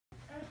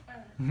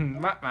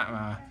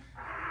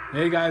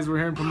Hey guys, we're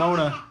here in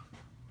Pomona.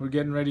 We're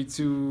getting ready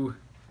to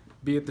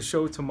be at the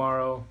show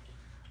tomorrow.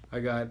 I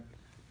got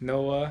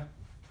Noah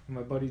and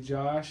my buddy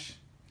Josh.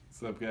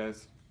 What's up,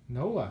 guys?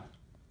 Noah,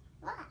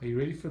 are you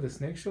ready for the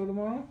snake show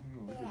tomorrow?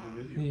 Oh, look at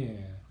the video. Yeah.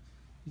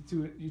 You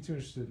too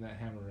interested in that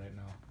hammer right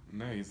now.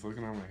 No, he's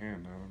looking at my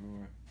hand. I don't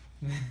know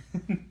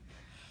why.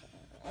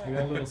 I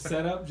got a little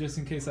setup just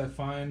in case I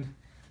find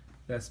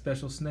that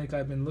special snake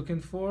I've been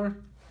looking for.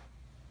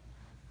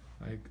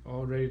 Like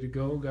all ready to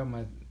go. Got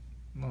my,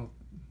 well,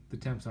 the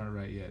temps aren't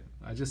right yet.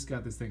 I just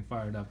got this thing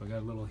fired up. I got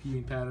a little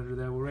heating pad under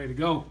there. We're ready to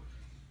go.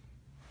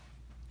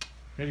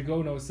 Ready to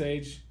go, No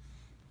Sage.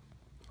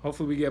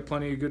 Hopefully we get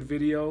plenty of good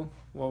video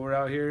while we're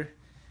out here,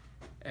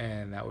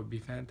 and that would be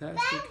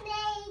fantastic.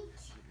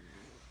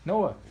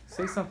 Noah,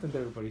 say something to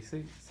everybody.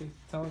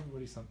 Tell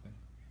everybody something.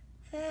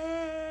 Mom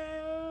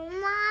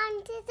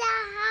to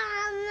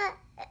the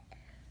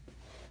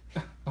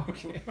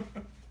Okay.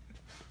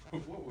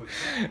 What was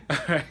All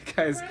right,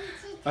 guys.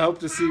 I hope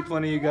to see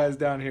plenty of you guys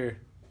down here.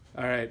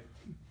 All right.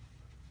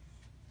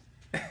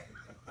 that?